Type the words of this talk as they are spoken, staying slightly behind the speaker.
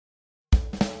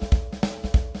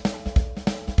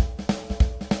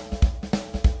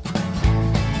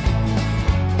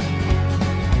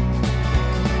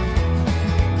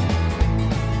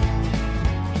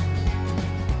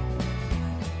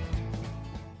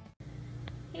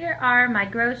here are my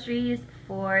groceries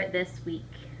for this week.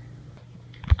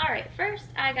 Alright, first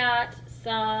I got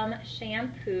some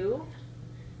shampoo.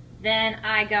 Then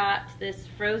I got this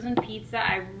frozen pizza.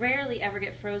 I rarely ever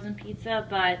get frozen pizza,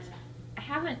 but I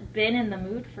haven't been in the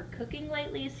mood for cooking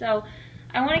lately, so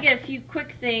I want to get a few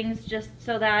quick things just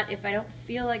so that if I don't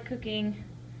feel like cooking,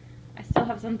 I still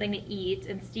have something to eat,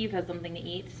 and Steve has something to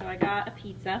eat. So I got a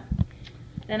pizza.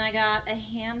 Then I got a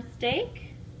ham steak.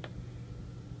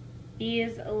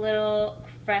 These little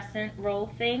crescent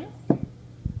roll things.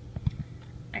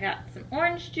 I got some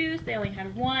orange juice. They only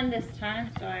had one this time,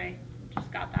 so I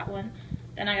just got that one.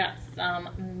 Then I got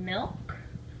some milk.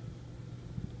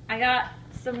 I got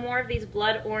some more of these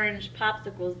blood orange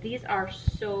popsicles. These are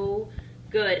so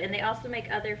good, and they also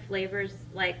make other flavors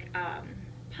like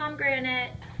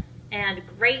pomegranate and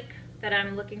grape that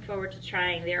I'm looking forward to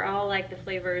trying. They're all like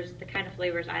the kind of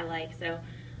flavors I like, so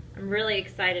I'm really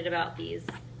excited about these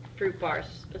fruit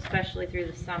bars, especially through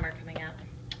the summer coming up.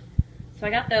 So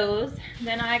I got those.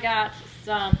 Then I got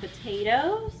some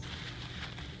potatoes,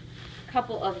 a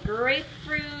couple of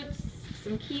grapefruits,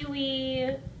 some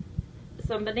kiwi,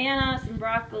 some banana, some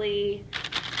broccoli,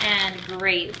 and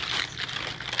grapes.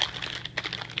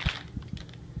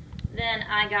 Then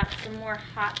I got some more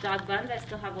hot dog buns. I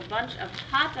still have a bunch of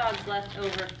hot dogs left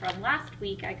over from last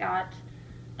week. I got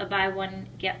a buy one,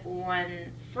 get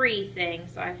one free thing,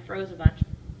 so I froze a bunch.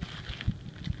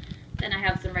 Then I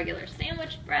have some regular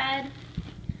sandwich bread.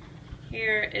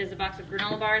 Here is a box of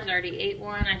granola bars. I already ate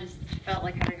one. I just felt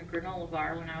like having a granola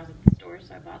bar when I was at the store,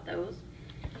 so I bought those.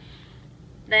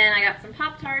 Then I got some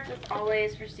Pop-Tarts, as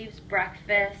always, for Steve's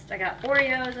breakfast. I got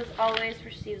Oreos, as always, for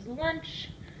Steve's lunch.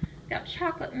 Got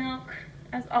chocolate milk,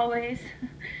 as always.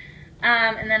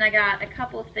 And then I got a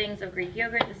couple of things of Greek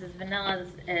yogurt. This is vanilla,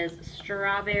 this is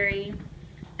strawberry.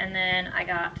 And then I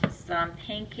got some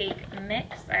pancake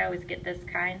mix. I always get this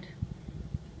kind.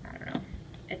 I don't know.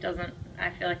 It doesn't, I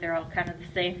feel like they're all kind of the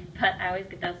same, but I always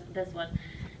get this one.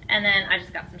 And then I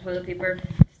just got some toilet paper.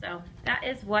 So that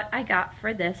is what I got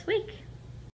for this week.